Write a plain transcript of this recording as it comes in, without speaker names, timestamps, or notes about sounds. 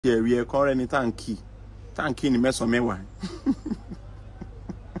Yeah, we are currently tanky ni mẹ́sàn mẹ́wàá.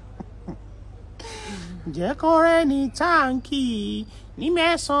 Jẹ́ currently tanky ni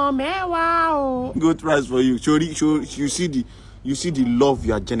mẹ́sàn mẹ́wàá o. Good price for you. You see the love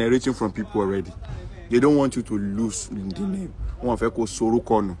you are generating from people already. They don't want you to lose the name. Wọ́n fẹ́ kó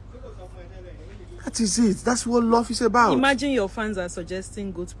sorúkọ nù. That is it. That's what love is about. Imagine your fans are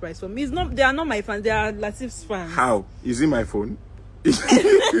suggesting good price for me. They are not my fans. They are Lateef's fans. How? Is it my phone?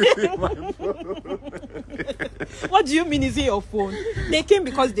 What do you mean? Is it your phone? They came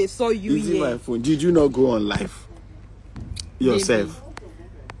because they saw you. Is it my phone? Did you not go on live yourself?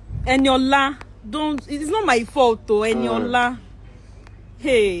 Eniola, don't. It's not my fault, though. Eniola,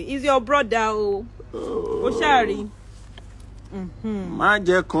 hey, it's your brother. Oh, Oshari.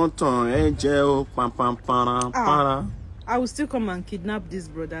 I will still come and kidnap this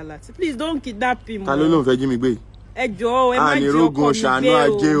brother Lateef. Please don't kidnap him. Ẹjọ́ ẹ má jẹ́ ọkọ mi ṣàánú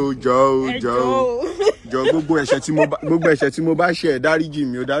ajé o jọ̀ọ́ gbogbo ẹ̀ṣẹ̀ tí mo bá ṣe dáríjì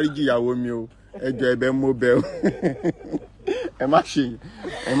mi o dáríjì ìyàwó mi o ẹjọ́ ẹ̀bẹ̀ mo bẹ̀ o ẹ má ṣe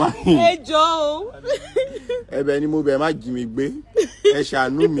ẹjọ́ o ẹ̀bẹ̀ ni mo bẹ̀ má jí mi gbé ẹ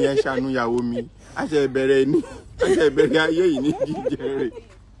ṣàánú mi ẹ ṣàánú ìyàwó mi àṣẹ ìbẹ̀rẹ̀ ayé yìí ní jíjẹrè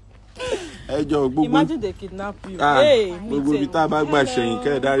ẹjọ́ gbogbo. Imagine they kidnap you. Gbogbo ibi tá a bá gbà ṣẹ̀yìn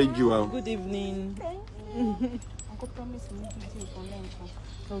kẹ́ ẹ dáríjì wa o. Good evening.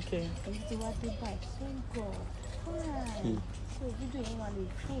 Okay.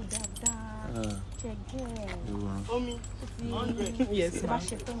 Yes, ma'am.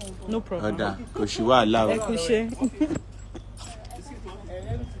 No problem.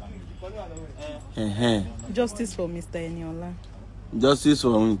 Justice for Mr. Eniola. Justice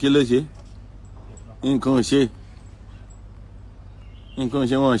for him. Kí ló ṣe? Nǹkan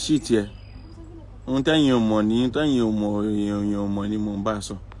ṣe wọ́n ṣì tiẹ̀. Ohun tẹ́yìn ò mọ̀ ni mo ń bá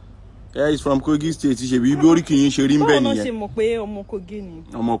sọ. He's from Kogi State. Ṣebí bí orí kìí ṣe rí ń bẹ nìyẹn. Báwo ṣe mọ̀ pé ọmọ Kogi ni?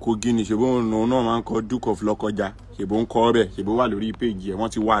 Ọmọ Kogi ni ṣebí òun náà máa ń kọ Duke of Lọ́kọjá. Ṣebí ó ń kọ ọbẹ̀. Ṣebí ó wà lórí péjì ẹ̀. Wọ́n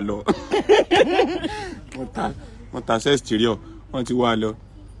ti wá lọ. Wọ́n ta sẹ́stìrìọ̀. Wọ́n ti wá lọ.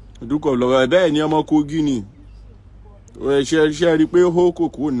 Duke of Lọ́kọjá bẹ́ẹ̀ ni ọmọ Kogi ni. Ṣe rí pé ó kò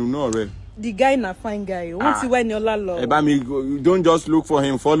kúrò nínú ọ̀rẹ́. The guy na fine guy. Wọ́n ti wá Eniola lọ. Ẹ bá mi, don't just look for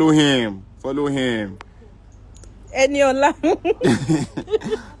him. Follow him. Eniola.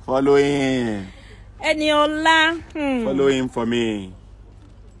 Follow him. Eniola. Follow him for me.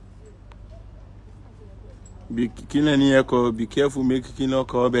 Be careful, make kilo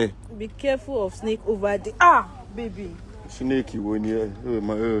kobe. Be careful of snake over the baby. Snake you won here.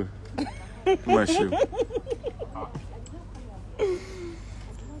 My shoe.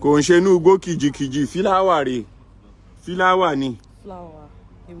 Kò ń ṣe inú igbó kìjìkìjì fíláwà rè. Fíláwà ni. Flower.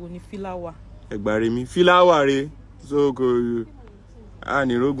 Èwo ni fíláwà. Ẹ̀gbàre mi. Fíláwà rè. So go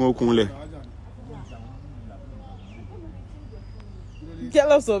ni rogun okunle.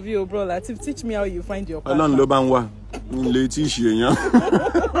 Jealous of you, bro. Lateef, teach me how you find your partner. Ọlọ́run ló bá ń wá. Nle ti ṣe èyàn.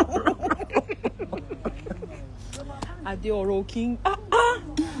 Ade ọ̀rọ̀ king.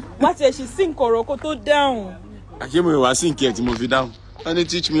 What is she sing ọ̀rọ̀ kó tó down? Àṣé mo wá sing ẹ tí mo fi down. Only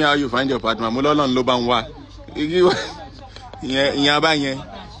teach me how you find your partner. Mo lọ́lọ́run ló bá ń wá. Ìyẹn abá yẹn.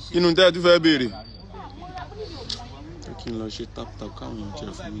 Inú tẹ́ tú fẹ́ béèrè. Kí n lọ ṣe tap káwọn jẹ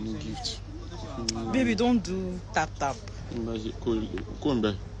fún mi ní gift. Baby, don't do tap.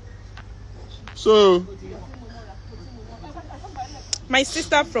 So, my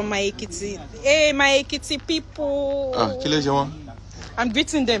sister from my Ekiti. Hey, my Ekiti people. Kí lẹ ṣe wọ́n? I'm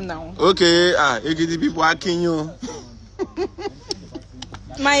greeting them now. Okay, Ekiti people akin yín.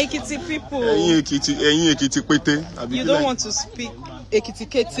 My Ekiti people. Ẹ̀yin Ekiti pété. You don't want to speak Ekiti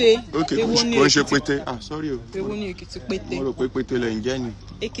kete. Okay, kò ṣe pété. Sorry o. Èwo ni Ekiti pété? Mo rò pé pété lẹ ń jẹ́ ni.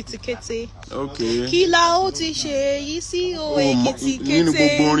 Ekiti kete. Okay. Kí la ó ti ṣe yìí sí o Ekiti kete. Nínú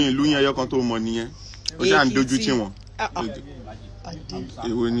gbogbo orin ìlú yẹn ẹyọkan tó mọ̀ nìyẹn. Ó ṣáà ń dojú tì wọ́n.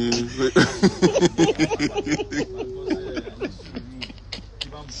 Èwo ni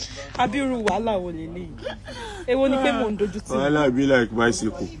Abiru wàhálà wo leleyi. Èwo ni pé mo ń dojú tì. Wàhálà be like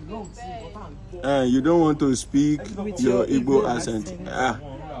bicycle. You don't want to speak your Igbo accent.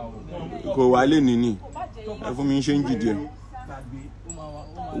 Kò wálé nìní. Ẹ fún mi ṣe ń jìdí ẹ.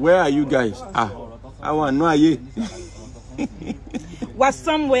 Where are you guys? I want no aye. We're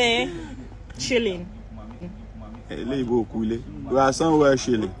somewhere chilling. We are somewhere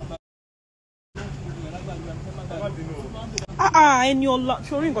chilling. Eniola.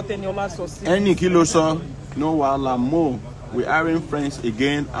 Sure nǹkan tí Eniola sọ sí. Any kilo song, no wahala more. We aren't friends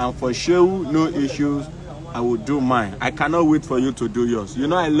again, and for sure, no issues. I will do mine. I cannot wait for you to do yours. You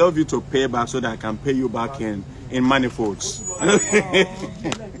know, I love you to pay back so that I can pay you back in manifolds.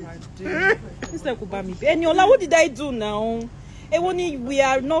 Eniola, what did I do now? We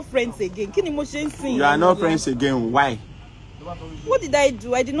are not friends again. You are not friends again. Why? What did I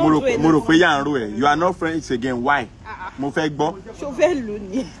do? I did not do anything. You are not friends again. Why? Mo fẹ́ gbọ́. Ṣó fẹ́ lù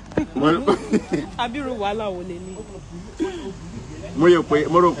ní. Abiru wàhálà wo lè ní. Mo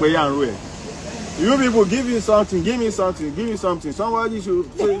rò pé ya ń ro ẹ. You people give me something. Somebody should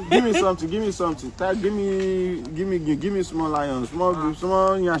say, give me something. Give me small lion, small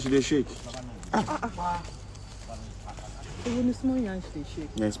yansh they shake. Small yansh they shake.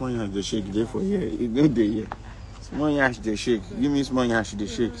 Yeah, small yansh they shake. Therefore, yeah, it's no day here. Small yansh they shake. Give me small yansh they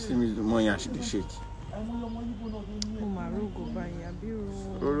shake. Give me small yansh they shake.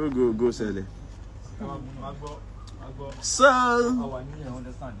 Go sell it. So,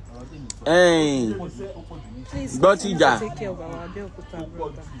 hey, please take care of our Abeokuta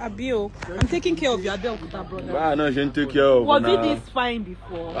brother. Abio, I'm taking care of your Abeokuta brother. Why not? You take care of. Was he this fine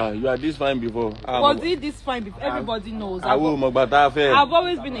before? You are this fine before. Was he this fine before? Everybody knows. I've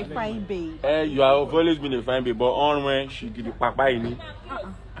always been a fine babe. You have always been a fine babe, but on when she give you papa ini,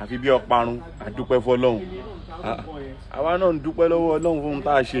 àfi bí ọparun, a dúpẹ́ f'Ọlọ́run. Àwa náà ń dúpẹ́ lọ́wọ́ Ọlọ́run fún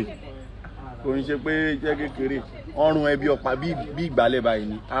tá ṣe. Kò ní ṣe pé jẹ́ kékeré. Ọrùn ẹbí ọ̀pá bí ìgbálẹ̀ báyìí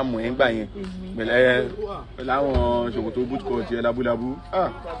ni àmọ́ ẹ̀ ń gbà yẹn pẹ̀lú àwọn ṣòkòtò bootcut ẹ̀ labúlabú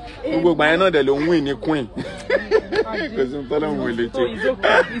gbogbo ìgbà yẹn náà dẹ̀ ló ń win ní queen kò sí tọ́lọ́ òun èlé ṣe.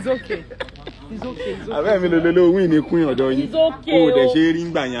 It's okay. Àbẹ́ mi ló win ní queen ọ̀dọ̀ yín o dẹ̀ ṣe rí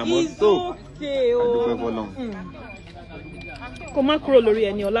ń gbà yẹn àmọ́ tó àdúpẹ́ f'Ọlọ́run. Kò má kúrò lórí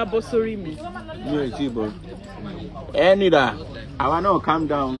Eniola bọ́ sórí mi. Mi ò tí ì bọ̀ ẹni dà àwa náà calm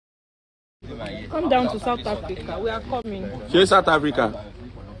down. Come down to South Africa. We are coming. Ṣé South Africa?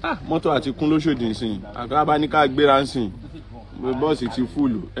 Mọ́tò àti kún lóṣòdì nsìn. Àgbà ní ká gbéra nsìn. Bọ́ọ̀sì ti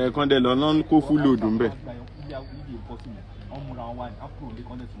fúlù. Ẹ̀ẹ̀kan dẹ̀ lọ́nà kó fúlù òdùn bẹ̀.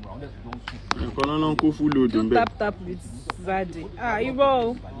 Ẹ̀ẹ̀kan lọ́nà kó fúlù òdùn bẹ̀. Tap with Zadi.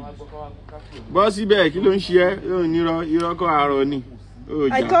 Irọ́. Bọ́ọ̀sì bẹ́ẹ̀ kí ló ń ṣe ẹ́? Irọ́ kọ́ àárọ̀ ni.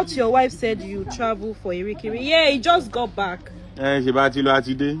 I thought your wife said you travel for Irikiri. Yeah, he just got back. Ṣe bá ti lọ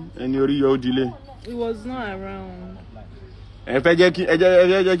àti dé ẹni orí yọ ó dilé. He was not around. Ẹ fẹ́ jẹ́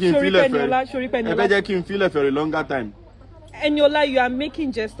kí n feel for a longer time. Eniola, you are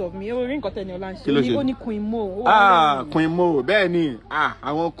making jest of me. Orí nǹkan tẹ́ Eniola ń ṣe. Ó ní Queen Mo. Queen Mo bẹ́ẹ̀ ni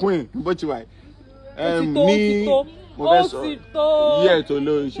àwọn queen bó ti wà. Ní mo fẹ́ sọ yíyẹ tó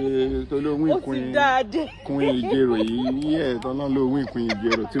ló win queen ìjèrò yìí yíyẹ tó náà ló win queen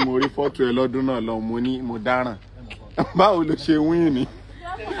ìjèrò tí mo rí fọ́tò ẹ lọ́dún náà lọ mo dáràn. Báwo ló ṣe win ni?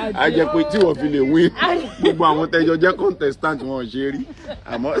 A jẹ́ pé tí wọ́n fi lè win gbogbo àwọn tẹ́jọ jẹ́ contestant wọn ṣe rí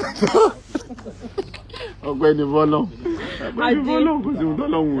àmọ́ ọ̀gbẹ́ni Bọ́lọ́n kò sí ohun tó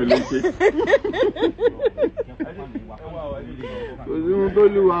lọ́hùn ò lè ṣe. Kò sí ohun tó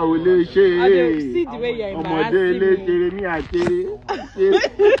lùwà ò lè ṣe. Ọmọdé ilé ṣeré ní àṣeré.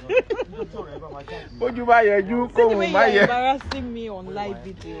 Ojú bá yẹjú kóhùn bá yẹ. Embarrassing me on live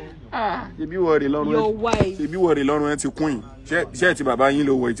video. Ṣebí wọ̀rì lọ́rùn ẹ. Your wife. Ṣebí wọ̀rì lọ́rùn ẹ ti queen. Ṣé ti bàbá yín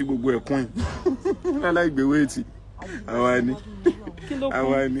ló wọ̀ tí gbogbo ẹ̀ queen. Lálá ìgbéwé ti. Àwa ni.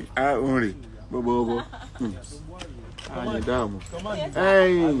 Òun rè bọ́bọ́bọ́. Àyè dáàmú.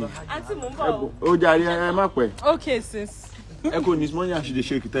 Ó jàre ẹ má pẹ́. Okay sis. Ẹ kò ní small yansh dey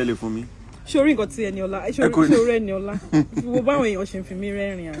shake tẹ́lẹ̀ fún mi. Ṣorí nǹkan tí Eniola, ṣorí Eniola. Wo báwọn èèyàn ṣe ń fi mí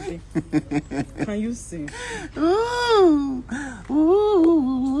rẹ́rìn àdé. Can you sing?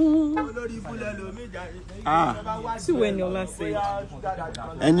 See what Eniola said.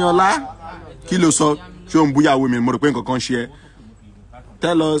 Eniola, kí ló sọ? Ṣé o ń búyàwó mi? Mo rò pé nǹkan kan ṣe ẹ́.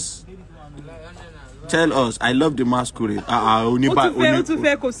 Tell us, I love the masquerade. Eniola,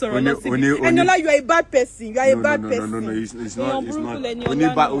 you are a bad person. No, it's not.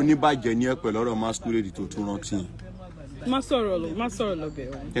 Oníbàjẹ́ ni ẹ pẹ̀lú ọ̀rọ̀ masquerade tó tún rántí. Má sọ̀rọ̀ lọ bẹ̀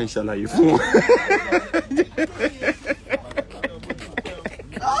wá. Ẹ ń ṣàlàyé fún wọn.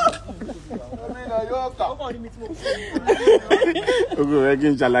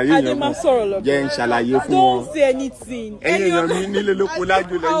 Don't say anything.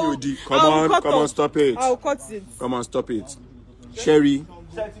 Come on, stop it. I'll cut it. Come on, stop it. Sherry,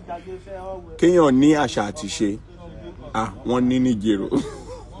 kéèyàn ní àṣà àti ṣe. Wọ́n ní ní jèrò.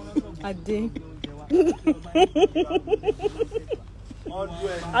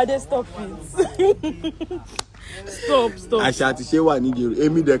 Ade, stop it. Stop. Àṣà àti ṣe wà ní jèrò.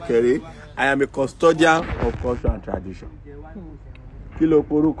 Èmi dẹ̀kẹ̀rẹ̀, I am a custodian of culture and tradition. Kí ló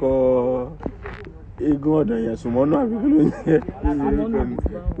porúkọ eégún ọ̀dọ̀ yẹn Sùmọ́nù àbí kí ló ń jẹ́?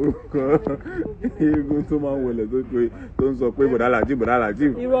 Eégún tó máa ń wọlé tó ń sọ pé bọ̀dá Lateef ẹ̀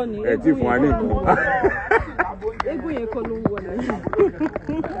tí fún wa ní nǹkan. Egun yẹn kọ́ ló ń wọ náà.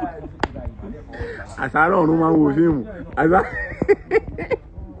 Àṣàrò ọ̀run máa ń wo fíìmù.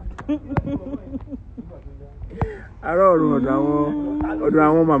 Àṣàrò ọ̀run ọ̀dọ̀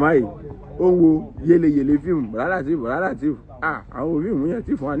àwọn màmá yìí. Ó ń wo yele fíìmù. Lateef. Àwọn fíìmù yẹn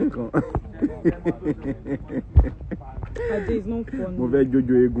ti fún wa nìkan. Ade is not funny. Mo fẹ́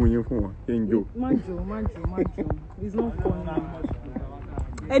jojo eégún yín fún wọn. Ṣé ń jó? Má jó. It's not funny.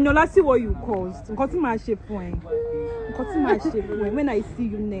 Eniola, see what you caused. Nǹkan tí màá ṣe fún ẹ. When I see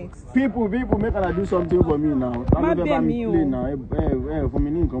you next. People, make her do something for me now. Má bẹ̀ mí o. Fún mi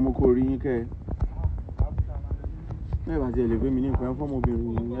ní nǹkan mo kò rí yín kẹ́. Ẹ bá ti lè gbé mi ní nǹkan fún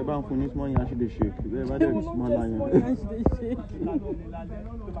ọmọbìnrin. Ẹ bá ń fún ní small yan ṣe shake. Ẹ bá dẹ̀ small yan.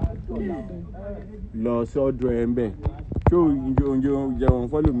 Lọ sọ́dọ̀ ẹ̀ ń bẹ̀. Ṣé o jẹun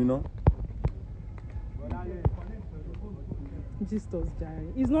follow mi ná? Just us, Jerry.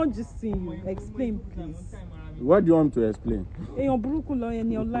 It's not just seeing you. Explain, please. What do you want to explain? Èèyàn burúkú lọ yẹn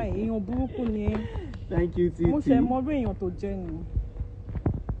ni ọlá ẹ̀. Èèyàn burúkú ni ẹ́. Thank you, Titi. Mo ṣe mọ bí èèyàn tó jẹ́ ni.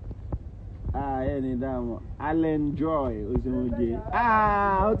 Ẹni dáhùn. I'll enjoy Oṣùmọ̀jẹ̀.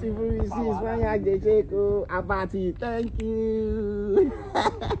 Ó ti fún mi sí ìsúnyà àjẹsẹ́kù. Abati, thank you.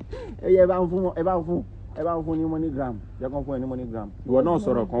 Ẹ bá ń fún ní MoneyGram. Jẹ́ kán fún ẹ ní MoneyGram. Ìwọ náà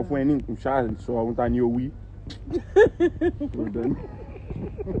sọ̀rọ̀ kan fún ẹ ní ṣáà sọ ohun ta ni o wí.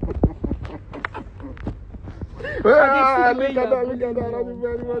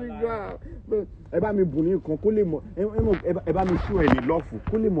 Ẹ bá mi bùn ní nǹkan kó lè mọ̀ ẹ bá mi ṣú ẹ ní lọ́ọ̀fù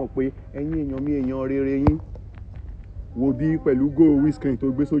kó lè mọ̀ pé ẹ̀yin èèyàn mi èèyàn rere yín wo bí pẹ̀lú go windscreen tó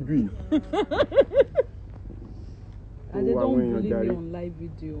gbé sójú yìí. And they don't believe me on live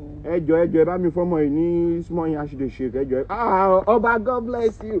video. Ẹjọ́ ẹ bá mi fọ́mọ yìí ní small yan ṣe shake ẹjọ́. Ọba, God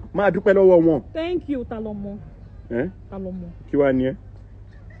bless you. Máa dúpẹ́ lọ́wọ́ wọn. Thank you, Talomo. Talomo. Kí wá ni ẹ?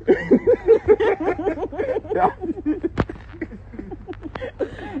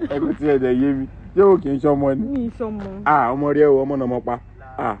 Ẹ̀kọ́ tí ẹ̀dẹ̀ yé mi. Ṣé o kì í ṣọmọ ni? Mi ṣọmọ. Ọmọ rẹ o, ọmọ náà mọ pa.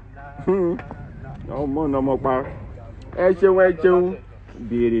 Ọmọ náà mọ pa. Ẹ ṣeun.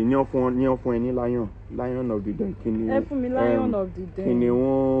 Béèrè ní ọ̀fun ẹ ní lion of the den. Ẹ fún mi lion of the den.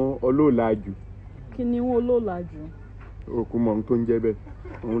 Kìnìún olóòlàjù. Kìnìún olóòlàjù. Òkú mọ̀ ohun tó ń jẹ́ bẹ́ẹ̀.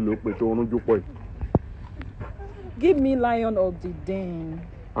 Òun ló pè tó orún jùpọ̀ yìí. Give me lion of the den.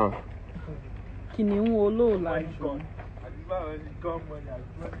 Kìnìún olóòlàjù.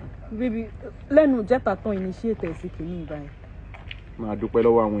 Baby, lẹ́nu jẹ́ta tán initiate ẹ̀ sí kìnìún báyìí. Máa dúpẹ́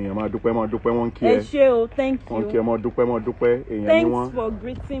lọ́wọ́ àwọn èèyàn, máa dúpẹ́ wọ́n kí ẹ. Ẹ ṣé o, thank you. Wọ́n kí ẹ, máa dúpẹ́ èèyàn ni wọ́n. Thanks for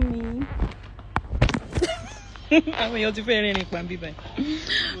greeting me. Àwọn èèyàn ti fẹ́ rìnrìn pa bíbá.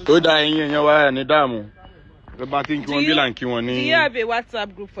 Tó dá ẹ̀yin èèyàn wá ní dààmú. Ẹ bá ti ń kí wọn bí là ń kí wọn ní. Do you have a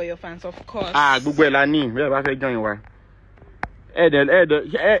WhatsApp group for your fans? Of course. Gbogbo ẹ̀ la ní, bí ẹ bá fẹ́ join wa.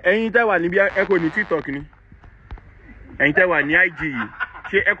 Ẹ̀yin tẹ́ wà níbi ẹ kò ní TikTok ni. Ẹ̀yin tẹ́ wà ní IG yìí,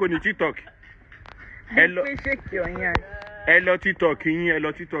 ṣé ẹ kò ní TikTok? Ẹ lọ TikTok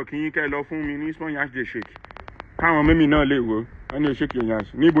yín kẹ́ lọ fún mi ní small yansh dey shake. Káwọn mẹ́mí náà lè wò ó ní o shake your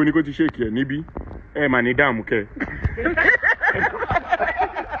yansh. Níbo ni kò ti shake ẹ̀ níbí? Ẹ mà ní dààmú kẹ́.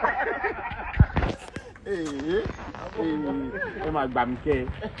 Ẹ mà gbà mí kẹ́.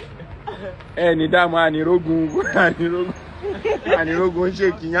 Ẹ ní dààmú ànírógún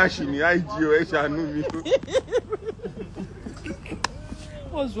shake yansh ní IG o, ẹ ṣàánú mi.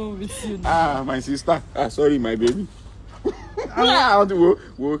 What's wrong with you now? My sister. Sorry, my baby.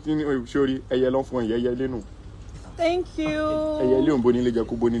 Wo kini sori ẹyẹ lọ fún ẹyẹ lẹ́nu. Thank you. Ẹyẹ lé on bonile jẹ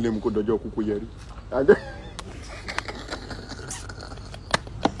kó bonile mu kó dọjọ́ kúkú yẹrí.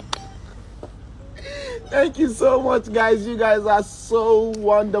 Thank you so much, guys. You guys are so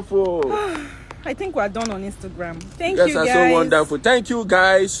wonderful. I think we're done on Instagram. Thank you guys. You guys are so wonderful. Thank you,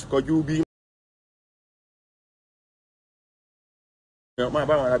 guys. Could you be? Máa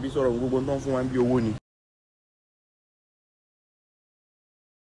bá àwọn arábí sọ̀rọ̀ gbogbo tó ń fún wa bí owó ni.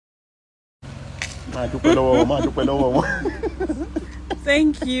 Máa dúpẹ́ lọ́wọ́ wọn.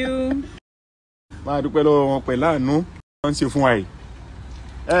 Thank you. Máa dúpẹ́ lọ́wọ́ wọn pẹ̀lú àánú wọ́n ń ṣe fún wa yìí.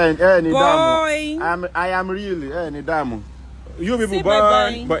 Ẹ ní dààmú. I am real. Ẹ ní dààmú. You people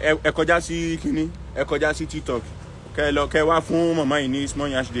but ẹ kọjá sí kíní, ẹ kọjá sí TikTok. Kẹ́ wá fún màmá yìí ní small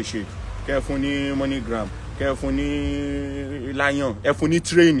yansh dey shake. Kẹ́ fún ní MoneyGram. Kẹ́ fún ní lion. Ẹ fún ní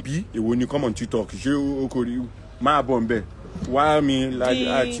train bí èwo ni common TikTok. Ṣé o kò rí máa bọ̀ nbẹ̀? Wá mi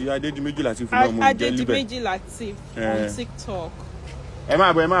àti Adedimeji Lateef fún ọmọ ìjẹ́ líbẹ̀. Adedimeji Lateef on TikTok. Ẹ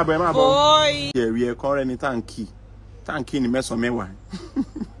máa bọ̀. Boy. Ẹ̀rí ẹ̀kọ́ rẹ ní táǹkì ní mẹ́sàn-án mẹ́wàá.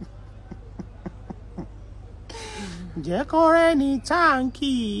 Jẹ́ kọ́ rẹ ní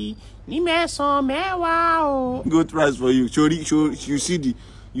táǹkì ní mẹ́sàn-án mẹ́wàá o. Good price for you.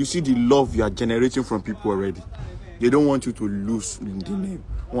 You see the love you are generating from people already. They don't want you to lose the name.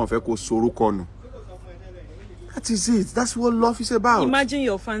 That is it. That's what love is about. Imagine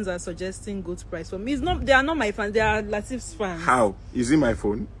your fans are suggesting good price for me. It's not. They are not my fans. They are Lateef's fans. How? Is it my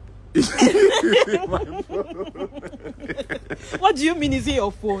phone? What do you mean? Is it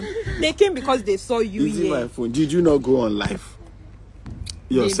your phone? They came because they saw you. Is it my phone? Did you not go on live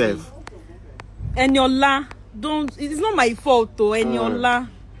yourself? And Eniola, don't. It's not my fault, though. Eniola.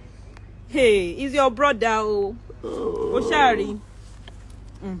 Hey, it's your brother. Oh, Oshari.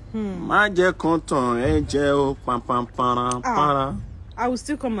 I will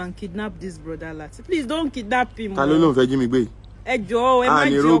still come and kidnap this brother Lateef. Please don't kidnap him. Gbogbo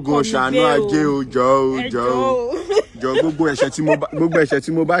ẹ̀ṣẹ̀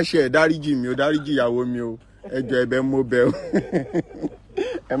tí mo bá ṣe dáríjì mi o, dáríjì ìyàwó mi o. Ẹjọ́ ẹ̀bẹ̀ mo bẹ̀ o.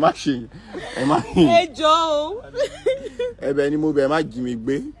 Ẹ má ṣe. Ẹjọ́. Ẹ̀bẹ̀ ni mo bẹ̀, má jí mi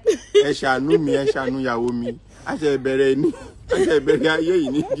gbé. Ẹ ṣàánú mi, ẹ ṣàánú ìyàwó mi. Àṣẹ ìbẹ̀rẹ̀ ni. Àṣẹ ìbẹ̀rẹ̀ ayé yìí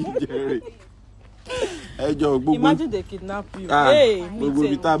ní jíjẹrè. Ẹjọ́ gbogbo. Imagine they kidnap you. Hey, gbogbo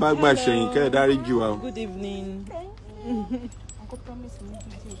bí tá bá gbà ṣẹ̀yìn kẹ́ dáríjì wa o. Good evening.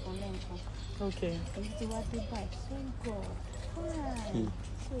 Okay.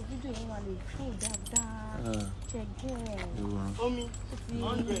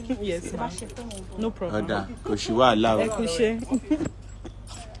 Yes, ma'am. No problem.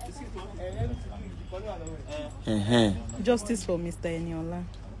 Justice for Mr. Eniola.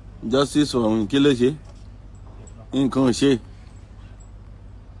 Justice for Nkileje. Nǹkan ṣe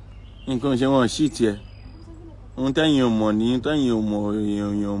wọ́n ṣì tiẹ̀. Ohun tẹ́yin ò mọ̀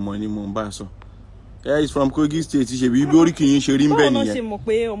ni mo ń bá sọ. He's from Kogi State. Ṣebí bí orí kìí ṣe rí ń bẹ nìyẹn. Báwo ṣe mọ̀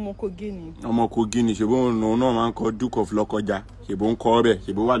pé ọmọ Kogi ni? Ọmọ Kogi ni, ṣebí òun náà máa ń kọ Duke of Lọ́kọjá. Ṣebí ó ń kọ bẹ́ẹ̀,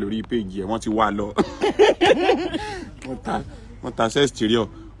 ṣebí ó wà lórí page ẹ̀, wọ́n ti wá lọ. Wọ́n ta sexterior,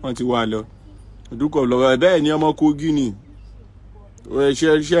 wọ́n ti wá lọ. Duke of Lọ́kọjá bẹ́ẹ̀ ni ọmọ Kogi ni.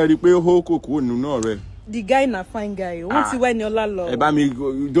 Ṣé rí pé ó kò kúrò nínú ọ̀rẹ́. The guy na fine guy. Wọ́n ti wá Eniola lọ. Ẹ bá mi,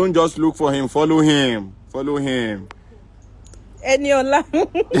 don't just look for him, follow him. Eniola.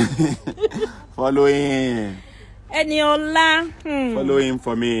 Follow him. Eniola. Follow him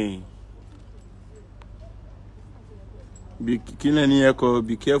for me. Be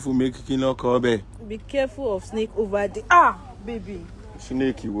careful, make kilo kobe. Be careful of snake over the baby.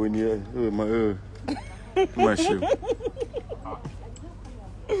 Snake you won here. My shoe.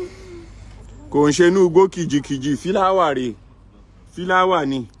 Kò ń ṣe inú igbó kìjìkìjì fíláwà rè. Fíláwà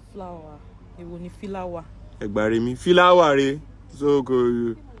ni. Flower. Èwo ni fíláwà. Ẹ̀gbàre mi. Fíláwà rè. So go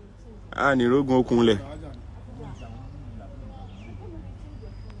ni rogun okunle.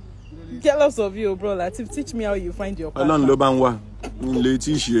 Jealous of you, bro. Lateef, teach me how you find your partner. Ọlọ́run ló bá ń wá. Nle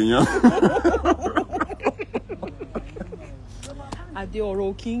ti ṣe èyàn. Ade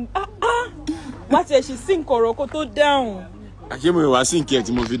ọ̀rọ̀ king. What is she sing ọ̀rọ̀ kó tó down? Àṣé mo wá sing ẹ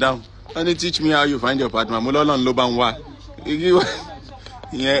tí mo fi down. Only teach me how you find your partner. Mo lọ́lọ́run ló bá ń wá.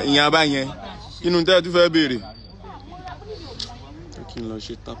 Ìyẹn bá yẹn. Inú tẹ́ tú fẹ́ béèrè. Kí n lọ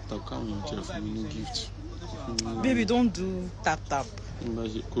ṣe tap káwọn jẹ fún mi ní gift. Baby, don't do tap.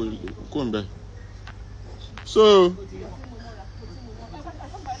 So,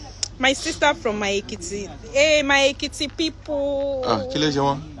 my sister from my Ekiti. Hey, my Ekiti people. Kí lẹ ṣe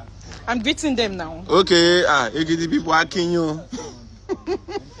wọ́n? I'm greeting them now. Okay, Ekiti people akin yín.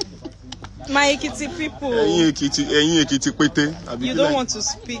 My Ekiti people. Ẹ̀yin Ekiti pété. You don't want to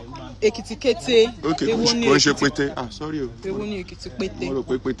speak Ekiti kete. Okay, kò ṣe pété. Sorry o. Èwo ni Ekiti pété. Mo rò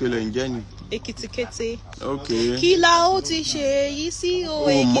pé pété lẹ ń jẹ́ ni. Ekiti kete. Okay. Kí la ó ti ṣe yìí sí o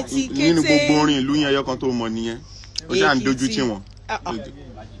Ekiti kete. Nínú gbogbo orin ìlú yẹn ẹyọkan tó mọ̀ nìyẹn. Ó ṣáà ń dojú tì wọ́n.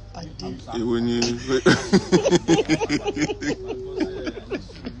 Èwo ni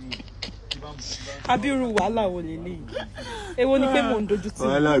Abiru wàhálà wo leleyi. Èwo ni pé mo ń dojú tì.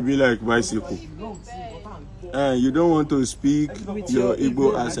 Wàhálà be like bicycle. You don't want to speak your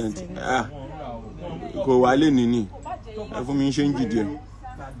Igbo accent. Kò wálé nìní. Ẹ fún mi ṣe ń jìdí ẹ.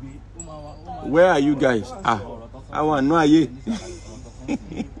 Where are you guys? Àwọn àná ayé.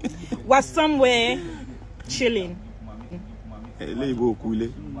 We're somewhere chilling.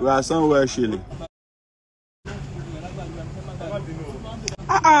 We are somewhere chilling.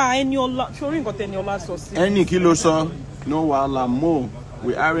 Eniola. Sorry, got Eniola so. Any kilo song, no wahala more.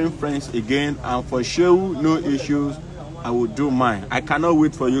 We aren't friends again, and for sure, no issues. I will do mine. I cannot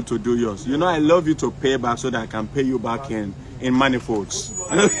wait for you to do yours. You know, I love you to pay back so that I can pay you back in manifolds.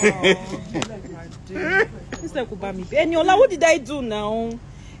 Eniola, what did I do now?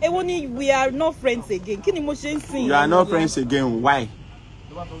 We are not friends again. You are not friends again. Why?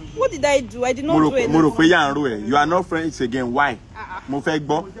 What did I do? I did not do anything. You are not friends again. Why? Mo fẹ́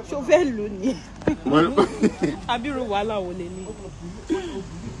gbọ́. Abiru wala wo le ni.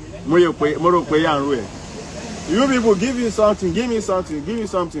 Mo rò pé ya nru e. You people give me something.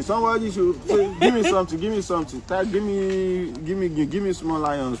 Somebody should say, give me something. Give me small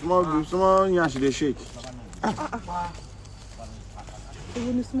lion, small yansh they shake.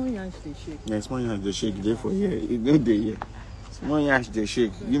 Even small yansh they shake. Yeah, small yansh they shake. Therefore, yeah, it no day here. Small yansh they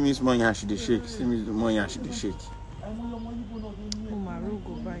shake. Give me small yansh they shake. See me small yansh they shake. Oh my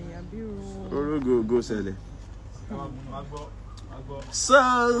rogo buy Abiru. Go sell it. So,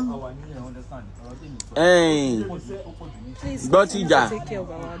 hey, please take care of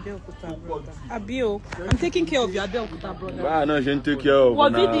our Abeokuta brother. Abio, I'm taking care of your Abeokuta brother. Why not? She take care of.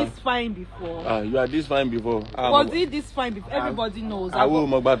 Was it this fine before? You are this fine before. Was it this fine before? Everybody knows. I've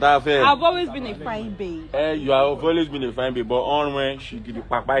always been a fine babe. You have always been a fine babe, but on when she give you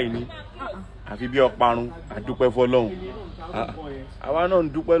papa ini. Àfi bí ọparun, a dúpẹ́ f'Ọlọ́run. Àwa náà ń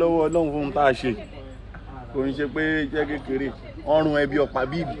dúpẹ́ lọ́wọ́ Ọlọ́run fún tá ṣe. Kò ní ṣe pé jẹ́ kékeré. Ọrùn ẹbí ọ̀pá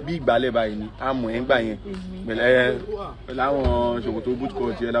bí ìgbálẹ̀ báyìí ni àmọ́ ẹ̀ ń gbà yẹn pẹ̀lú àwọn ṣòkòtò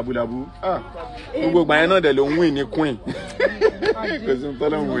bootcut ẹ̀ labúlabú gbogbo ìgbà yẹn náà dẹ̀ ló ń win ní queen kò sí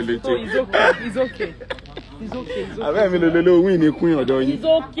tọ́lọ́ òun èlé ṣe. It's okay. Àbẹ́ mi ló win ní queen ọ̀dọ̀ yín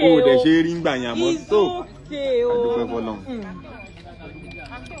o dẹ̀ ṣe rí ń gbà yẹn àmọ́ tó àdúpẹ́ f'Ọlọ́run.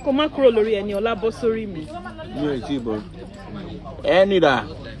 Kò má kúrò lórí ẹni ọlá bọ́ sórí mi. Mi ò tí ì bọ̀ ẹni dà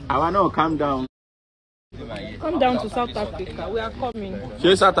àwa náà calm down. Come down to South Africa. We are coming.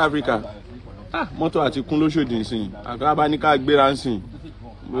 Ṣé South Africa? Mọ́tò àti kún lóṣòdì nsìn. Àgbà ní ká gbéra nsìn.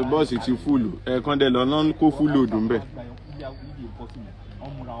 Bọ́ọ̀sì ti fúlù. Ẹ̀ẹ̀kan dẹ̀ lọ́nà kó fúlù òdùn bẹ̀.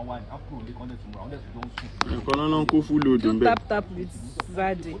 Ẹ̀ẹ̀kan lọ́nà kó fúlù òdùn bẹ̀. Tap with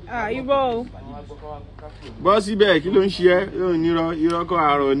Zadi. Irọ́. Bọ́ọ̀sì bẹ́ẹ̀ kí ló ń ṣe ẹ́? Irọ́ kọ́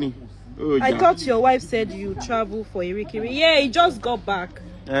àárọ̀ ni. I thought your wife said you travel for Irikiri. Yeah, he just got back.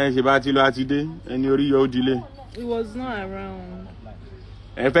 Ṣe bá ti lọ àti dé ẹni orí yọ ó dilé. He was not around.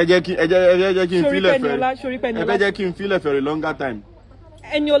 Ẹ fẹ́ jẹ́ kí n feel for a longer time.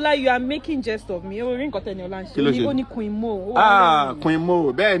 Eniola, you are making jest of me. Orí nǹkan tẹ́ Eniola ń ṣe. Ó ní Queen Mo. Queen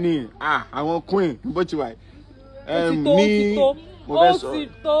Mo bẹ́ẹ̀ ni àwọn queen bó ti wà. Ní mo fẹ́ sọ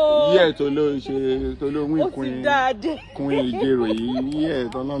yíyẹ tó ló win queen Ìjẹ̀rò yìí yíyẹ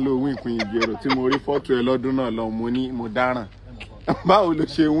tó náà ló win queen Ìjẹ̀rò tí mo rí fọ́tò ẹ lọ́dún náà lọ mo dáràn. Báwo ló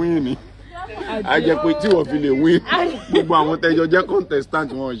ṣe win ni? A jẹ́ pé tí wọ́n fi lè win gbogbo àwọn tẹ́jọ jẹ́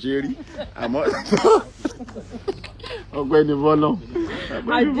contestant wọn ṣe rí àmọ́ ọ̀gbẹ́ni Bọ́lọ́n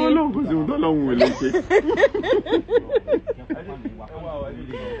kò sí ohun tọ́lọ́hun ò lè ṣe.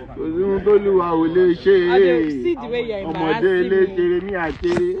 Kò sí ohun tó lùwà ò lè ṣe. Ọmọdé ilé ṣeré ní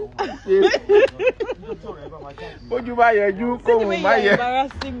àṣeré. Ojú bá yẹjú kóhùn bá yẹ.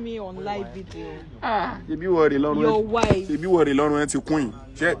 Embarrassing me on live video. Ṣebí wọ̀rì lọ́rùn ẹ. Your wife. Ṣebí wọ̀rì lọ́rùn ẹ ti queen.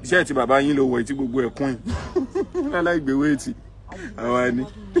 Ṣé ti bàbá yín ló wọ̀ tí gbogbo ẹ̀ queen. Lálá ìgbéwé ti. Àwa ni.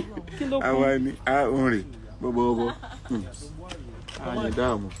 Òun rè bọ́bọ́bọ́. Àyè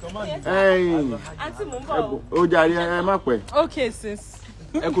dáàmú. Ó jàre ẹ má pẹ́. Okay sis.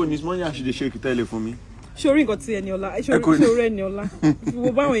 Ẹ kò ní small yansh dey shake tẹ́lẹ̀ fún mi. Ṣorí nǹkan tí Eniola, ṣorí Eniola.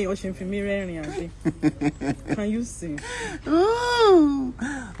 Wo báwọn èèyàn ṣe ń fi mí rẹ́rìn àdé. Can you sing?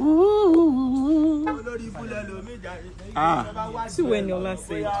 See what Eniola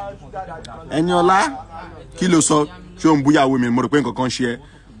said. Eniola, kí ló sọ? Ṣé o ń búyàwó mi? Mo rò pé nǹkan kan ṣe ẹ́.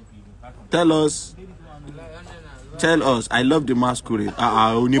 Tell us, I love the masquerade.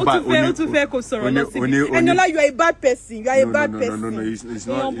 Eniola, you are a bad person. No, it's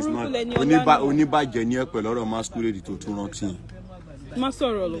not. Oníbàjẹ́ ni ẹ pẹ̀lú ọ̀rọ̀ masquerade tó tún rántí. Má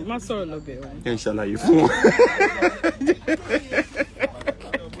sọ̀rọ̀ lọ bẹ̀ wá. Ẹ ń ṣàlàyé fún wọn.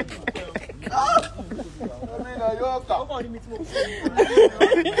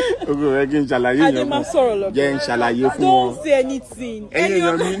 Don't say anything.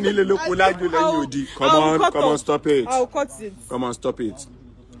 Come on, stop it. I'll cut it. Come on, stop it.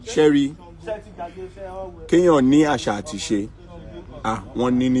 Sherry, kéèyàn ní àṣà àti ṣe.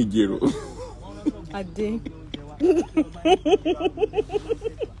 Wọ́n ní ní Ìjẹ̀rò.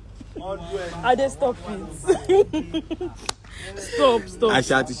 Ade, stop it. Stop.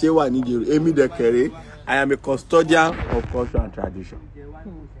 Àṣà àti ṣe wà ní Ìjẹ̀rò. Èmi dẹ̀kẹ̀rẹ̀, I am a custodian of culture and tradition.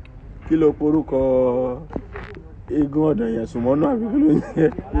 Kí ló porúkọ eégún ọ̀dọ̀ yẹn Sùmọ́nù àbí kí ló ń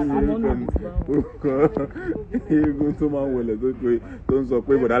jẹ́? Orúkọ eégún tó máa ń wọlé tó ń sọ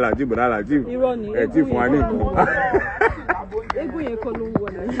pé bọ̀dá Lateef. Ẹ tí fún wa ní nǹkan. Eégún yẹn kọ́ ló ń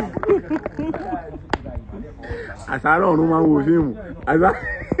wọlé. Àṣàrò ọ̀run máa ń wo fíìmù.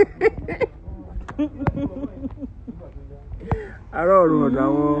 Àṣàrò ọ̀run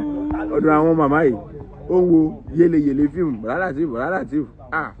ọ̀dọ̀ àwọn màmá yìí. Ó ń wo yẹlẹyẹlẹ fíìmù bọ̀dá Lateef.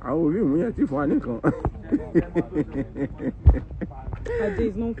 àwọn òbí mi yẹn ti fún wa nìkan. Ade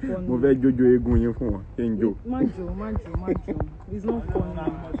is not funny. Mo fẹ́ jójó eégún yín fún wọn kí n jó. Má jó. It's not funny.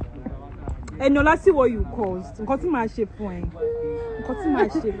 Enola, see what you caused. Nǹkan tí màá ṣe fún ẹ.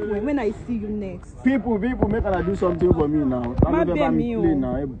 When I see you next. People, make her do something for me now. Má bẹ̀ mí o.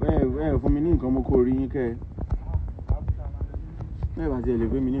 Fún mi ní nǹkan mo kò rí yín kẹ́. Ẹ bá ti lè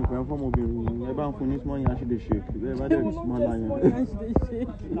gbé mi ní nǹkan fún ọmọbìnrin. Ẹ bá ń fún ní small yan ṣe dey shake. Ẹ bá dẹ̀ small yan.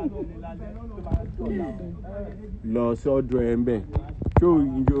 Lọ sọ́dọ̀ ẹ̀ ń bẹ̀. Ṣé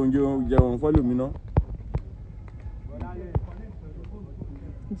oúnjẹ jẹun follow mi ná?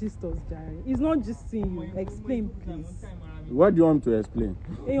 Gist us, Jerry. It's not just seeing you. Explain, please. What do you want to explain?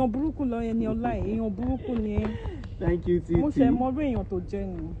 Èèyàn burúkú lọ ẹni ọlá ẹ̀. Èèyàn burúkú ni ẹ́. Thank you, Titi. Mo ṣe mọ orí èèyàn tó jẹ́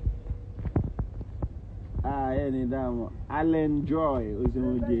ni. Ẹni dáàmú. I'll enjoy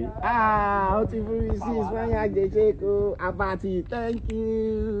Oṣùmọ̀jẹ. Ó ti fún mi sí ìsúnyà àjẹsẹ́kù. Abati, thank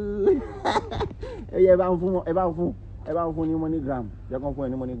you. Ẹ bá ń fún ní MoneyGram. Jẹ́ kán fún ẹ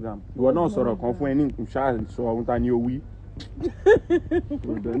ní MoneyGram. Ìwọ náà sọ̀rọ̀ kan fún ẹ ní ṣáà sọ ohun ta ni o wí.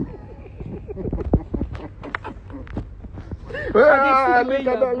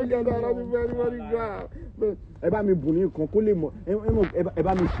 Ẹ bá mi bùn ní nǹkan kó lè mọ̀ ẹ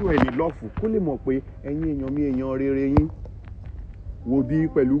bá mi ṣú ẹ ní lọ́ọ̀fù kó lè mọ̀ pé ẹ̀yin èèyàn mi èèyàn rere yín wo bí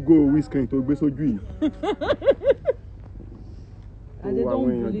pẹ̀lú go whisky tó gbé sójú yìí. Ade don't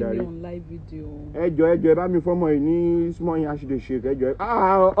bully me on live video. Ẹjọ́ ẹ bá mi fọ́mọ yìí ní small yan ṣe dey shake ẹjọ́.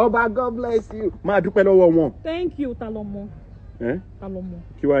 Ọba, God bless you. Máa dúpẹ́ lọ́wọ́ wọn. Thank you, Talomo. Talomo.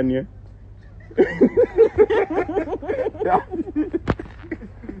 Kí wá ni ẹ?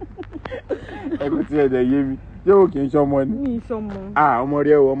 Ẹkùn tí ẹ̀dẹ̀ yé mi. Ṣé o kì í ṣọmọ ni? Mi ṣọmọ. Ọmọ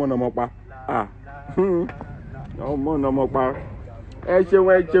rẹ o, ọmọ náà mọ pa. Ọmọ náà mọ pa. Ẹ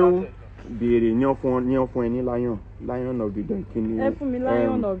ṣeun. Béèrè ní ọ̀fun ẹ ní lion of the den. Ẹ fún mi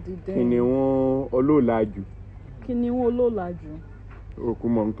lion of the den. Kìnìún olóòlàjù. Kìnìún olóòlàjù. Òkú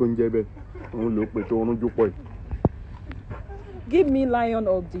mọ̀ ohun tó ń jẹ́ bẹ́ẹ̀. Òun ló pè tó orún jùpọ̀ yìí. Give me lion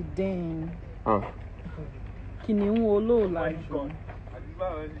of the den. Kìnìún olóòlàjù.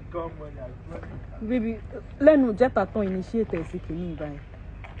 Baby, lẹ́nu jẹ́ta tán initiate ẹ̀ sí kìíní báyìí.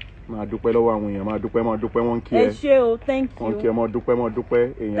 Máa dúpẹ́ lọ́wọ́ àwọn èèyàn, máa dúpẹ́ wọ́n kí ẹ. Ẹ ṣé o, thank you. Wọ́n kí ẹ, máa dúpẹ́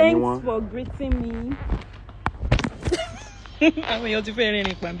èèyàn ni wọ́n. Thanks for greeting me. Àwọn èèyàn ti fẹ́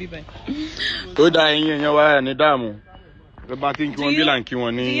rìnrìn pa bíbá yìí. Tó dá ẹ̀yin èèyàn wá ní dààmú. Ẹ bá ti ń kí wọn bí là ń kí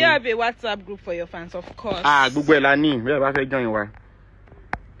wọn ní. Do you have a WhatsApp group for your fans? Of course. Gbogbo ẹ̀ la ní, bí ẹ bá fẹ́ join wa.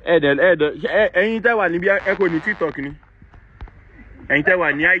 Ẹ̀yin tẹ́ wà níbi ẹ kò ní TikTok ni. Ẹ̀yin tẹ́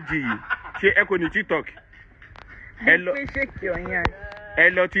wà ní IG yìí, ṣé ẹ kò ní TikTok? Ẹ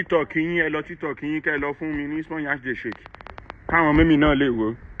lọ TikTok yín kẹ́ lọ fún mi ní small yansh dey shake. Káwọn mẹ́mí náà lè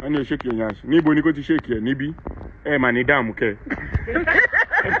wò ó ní o shake your yansh. Níbo ni kò ti shake ẹ̀ níbí? Ẹ mà ní dààmú kẹ́.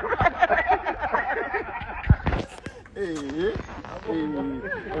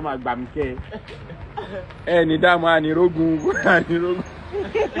 Ẹ mà gbà mí kẹ́. Ẹ ní dààmú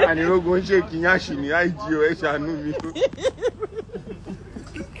ànírógún shake yansh ní IG o, ẹ ṣàánú mi.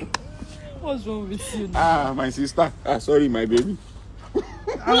 What's wrong with you now? My sister. Sorry, my baby.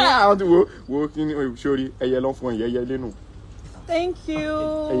 Wo kini sori ẹyẹ lọ fún ẹyẹ lẹ́nu. Thank you.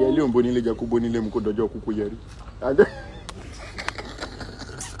 Ẹyẹ lé on bonile jẹ kó bonile mu kó dọjọ́ kúkú yẹrí.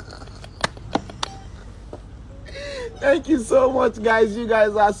 Thank you so much, guys. You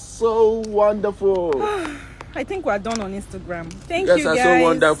guys are so wonderful. I think we're done on Instagram. Thank you guys. You guys are so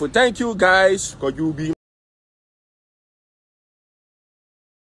wonderful. Thank you, guys. Could you be?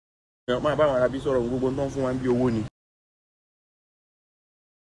 Máa bá àwọn arábí sọ̀rọ̀ gbogbo tó ń fún wa bí owó ni.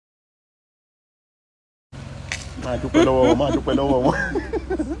 Máa dúpẹ́ lọ́wọ́ wọn.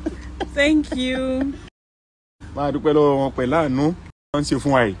 Thank you. Máa dúpẹ́ lọ́wọ́ wọn pẹ̀lú àánú wọ́n ń ṣe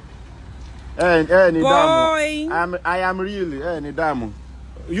fún wa yìí. Ẹ ní dààmú. I am real. Ẹ ní dààmú.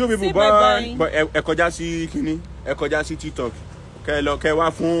 You people ẹ kọjá sí kíní, ẹ kọjá sí TikTok. Kẹ́ wá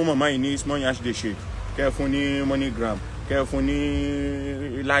fún màmá yìí ní small yansh dey shake. Kẹ́ fún ní MoneyGram. Kẹ́ fún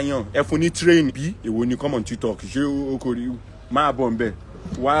ní lion. Ẹ fún ní train bí èwo ni common TikTok. Ṣé o kò rí máa bọ̀ nbẹ̀?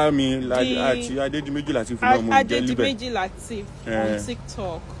 Wá mi àti Adedimeji Lateef fún ọmọ ìjẹ́ líbẹ̀. Adedimeji Lateef on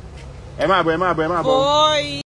TikTok. Ẹ máa bọ̀. Boy.